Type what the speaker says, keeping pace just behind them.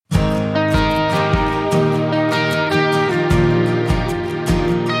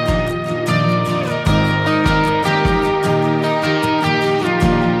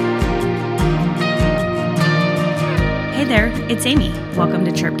it's Amy. Welcome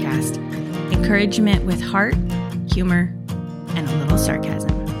to Chirpcast. Encouragement with heart, humor, and a little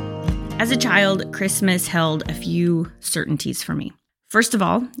sarcasm. As a child, Christmas held a few certainties for me. First of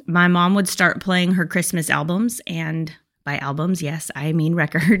all, my mom would start playing her Christmas albums, and by albums, yes, I mean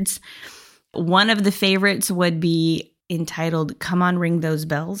records. One of the favorites would be entitled Come On Ring Those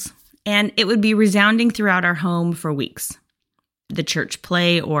Bells, and it would be resounding throughout our home for weeks. The church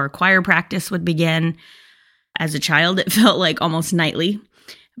play or choir practice would begin. As a child, it felt like almost nightly.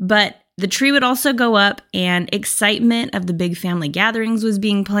 But the tree would also go up, and excitement of the big family gatherings was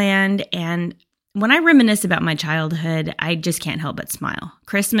being planned. And when I reminisce about my childhood, I just can't help but smile.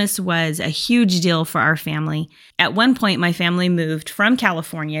 Christmas was a huge deal for our family. At one point, my family moved from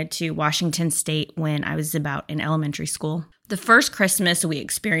California to Washington State when I was about in elementary school. The first Christmas we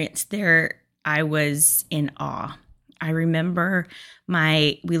experienced there, I was in awe. I remember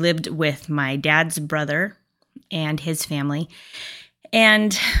we lived with my dad's brother and his family.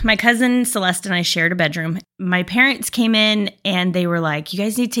 And my cousin Celeste and I shared a bedroom. My parents came in and they were like, you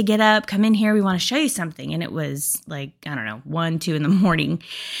guys need to get up, come in here. We want to show you something. And it was like, 1, 2 in the morning.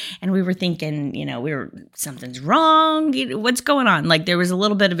 And we were thinking, something's wrong. What's going on? Like there was a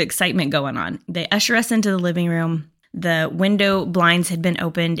little bit of excitement going on. They usher us into the living room. The window blinds had been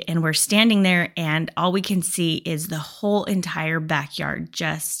opened and we're standing there and all we can see is the whole entire backyard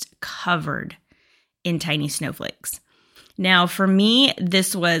just covered in tiny snowflakes. Now, for me,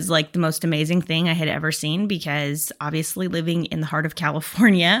 this was like the most amazing thing I had ever seen because obviously living in the heart of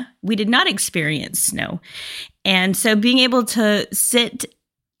California, we did not experience snow. And so being able to sit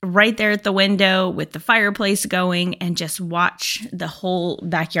right there at the window with the fireplace going and just watch the whole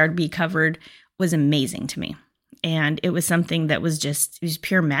backyard be covered was amazing to me. And it was something that was it was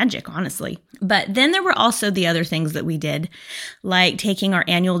pure magic, honestly. But then there were also the other things that we did, like taking our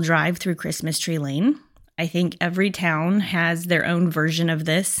annual drive through Christmas Tree Lane. I think every town has their own version of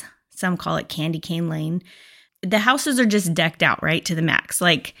this. Some call it Candy Cane Lane. The houses are just decked out, right, to the max.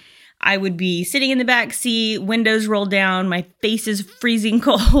 Like I would be sitting in the back seat, windows rolled down, my face is freezing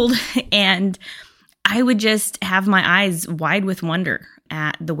cold, and I would just have my eyes wide with wonder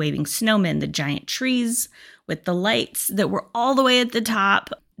at the waving snowmen, the giant trees with the lights that were all the way at the top,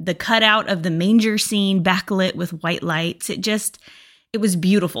 the cutout of the manger scene backlit with white lights. It was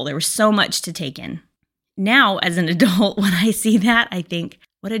beautiful. There was so much to take in. Now, as an adult, when I see that, I think,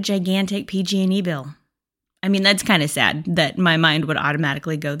 what a gigantic PG&E bill. I mean, that's kind of sad that my mind would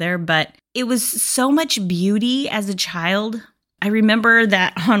automatically go there, but it was so much beauty as a child. I remember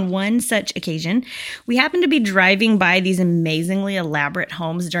that on one such occasion, we happened to be driving by these amazingly elaborate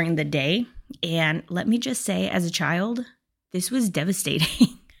homes during the day. And let me just say, as a child, this was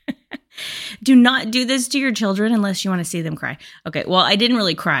devastating. Do not do this to your children unless you want to see them cry. Okay, well, I didn't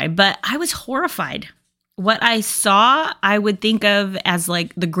really cry, but I was horrified. What I saw, I would think of as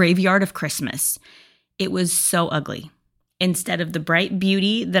like the graveyard of Christmas. It was so ugly. Instead of the bright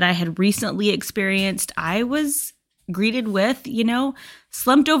beauty that I had recently experienced, I was greeted with,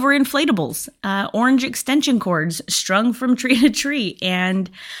 slumped over inflatables, orange extension cords strung from tree to tree, and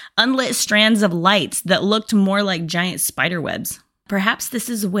unlit strands of lights that looked more like giant spider webs. Perhaps this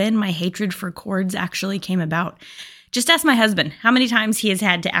is when my hatred for cords actually came about. Just ask my husband how many times he has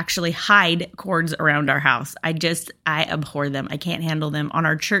had to actually hide cords around our house. I abhor them. I can't handle them. On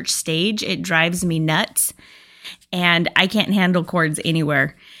our church stage, it drives me nuts, and I can't handle cords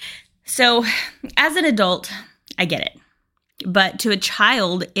anywhere. So as an adult, I get it. But to a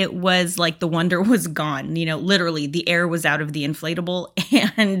child, it was like the wonder was gone. Literally the air was out of the inflatable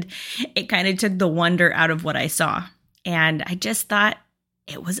and it kind of took the wonder out of what I saw. And I just thought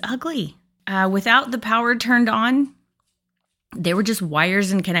it was ugly. Without the power turned on, they were just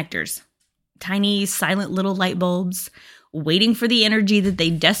wires and connectors. Tiny, silent little light bulbs waiting for the energy that they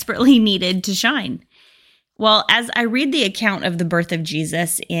desperately needed to shine. Well, as I read the account of the birth of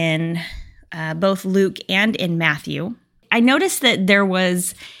Jesus in both Luke and in Matthew, I noticed that there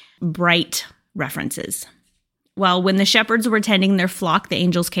was bright references. Well, when the shepherds were tending their flock, the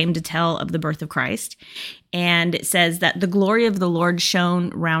angels came to tell of the birth of Christ. And it says that the glory of the Lord shone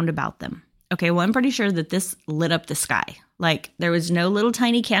round about them. Okay, well, I'm pretty sure that this lit up the sky. Like there was no little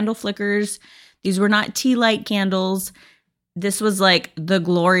tiny candle flickers. These were not tea light candles. This was like the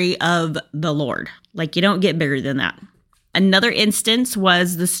glory of the Lord. Like you don't get bigger than that. Another instance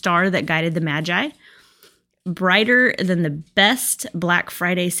was the star that guided the Magi. Brighter than the best Black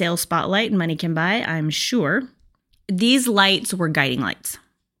Friday sale spotlight money can buy, I'm sure. These lights were guiding lights.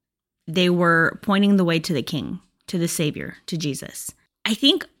 They were pointing the way to the King, to the Savior, to Jesus. I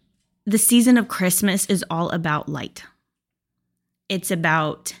think the season of Christmas is all about light. It's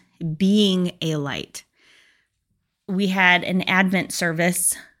about being a light. We had an Advent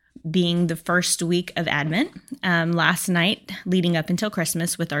service being the first week of Advent last night leading up until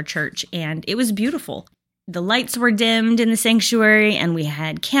Christmas with our church, and it was beautiful. The lights were dimmed in the sanctuary, and we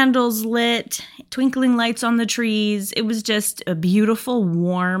had candles lit, twinkling lights on the trees. It was just a beautiful,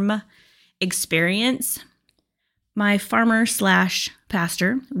 warm experience. My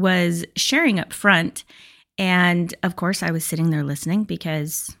farmer/pastor was sharing up front, and of course I was sitting there listening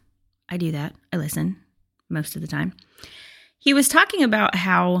because I do that. I listen most of the time. He was talking about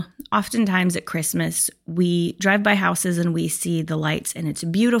how oftentimes at Christmas we drive by houses and we see the lights and it's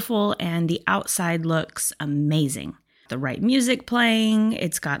beautiful and the outside looks amazing. The right music playing,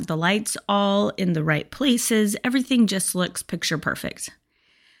 it's got the lights all in the right places. Everything just looks picture perfect.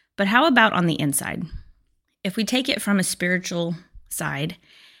 But how about on the inside? If we take it from a spiritual side,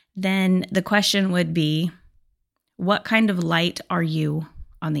 then the question would be, what kind of light are you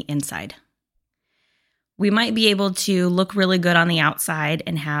on the inside? We might be able to look really good on the outside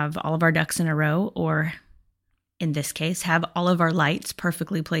and have all of our ducks in a row, or in this case, have all of our lights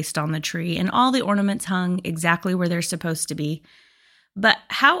perfectly placed on the tree and all the ornaments hung exactly where they're supposed to be. But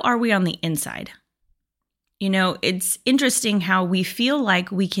how are we on the inside? You know, it's interesting how we feel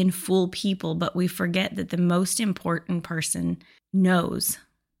like we can fool people, but we forget that the most important person knows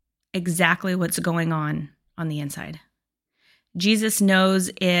exactly what's going on the inside. Jesus knows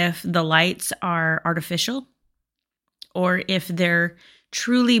if the lights are artificial or if they're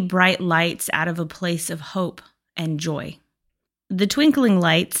truly bright lights out of a place of hope and joy. The twinkling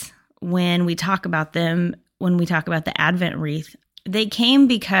lights, when we talk about them, when we talk about the Advent wreath, they came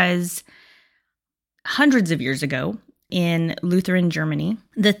because hundreds of years ago in Lutheran Germany,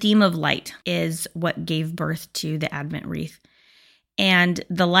 the theme of light is what gave birth to the Advent wreath. And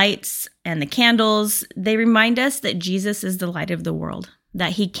the lights and the candles, they remind us that Jesus is the light of the world,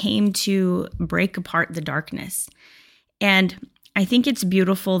 that he came to break apart the darkness. And I think it's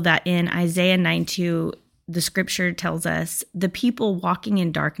beautiful that in Isaiah 9:2, the scripture tells us, the people walking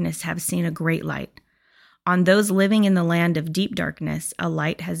in darkness have seen a great light. On those living in the land of deep darkness, a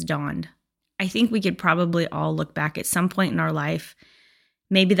light has dawned. I think we could probably all look back at some point in our life.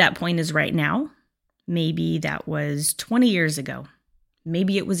 Maybe that point is right now. Maybe that was 20 years ago.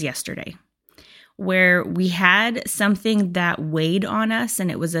 Maybe it was yesterday, where we had something that weighed on us and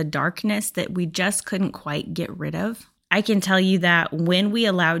it was a darkness that we just couldn't quite get rid of. I can tell you that when we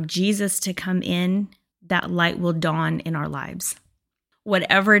allow Jesus to come in, that light will dawn in our lives.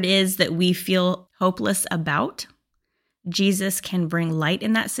 Whatever it is that we feel hopeless about, Jesus can bring light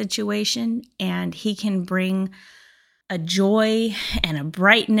in that situation, and he can bring a joy and a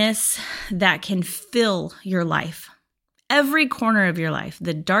brightness that can fill your life. Every corner of your life,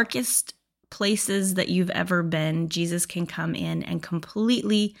 the darkest places that you've ever been, Jesus can come in and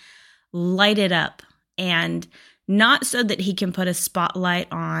completely light it up. And not so that he can put a spotlight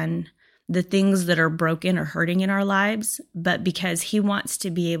on the things that are broken or hurting in our lives, but because he wants to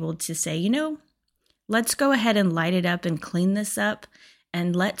be able to say, you know, let's go ahead and light it up and clean this up,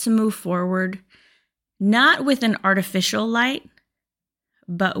 and let's move forward, not with an artificial light,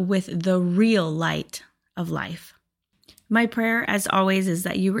 but with the real light of life. My prayer, as always, is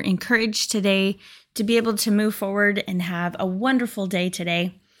that you were encouraged today to be able to move forward and have a wonderful day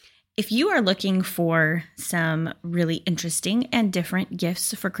today. If you are looking for some really interesting and different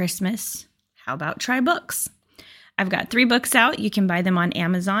gifts for Christmas, how about try books? I've got 3 books out. You can buy them on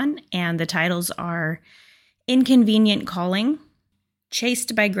Amazon, and the titles are Inconvenient Calling,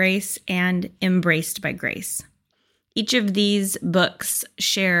 Chased by Grace, and Embraced by Grace. Each of these books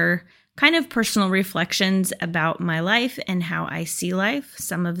share kind of personal reflections about my life and how I see life.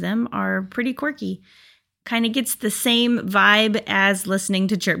 Some of them are pretty quirky. Kind of gets the same vibe as listening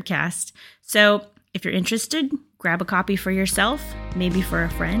to Chirpcast. So if you're interested, grab a copy for yourself, maybe for a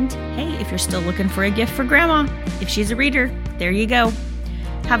friend. Hey, if you're still looking for a gift for grandma, if she's a reader, there you go.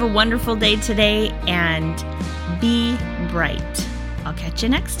 Have a wonderful day today and be bright. I'll catch you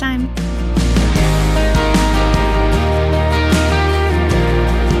next time.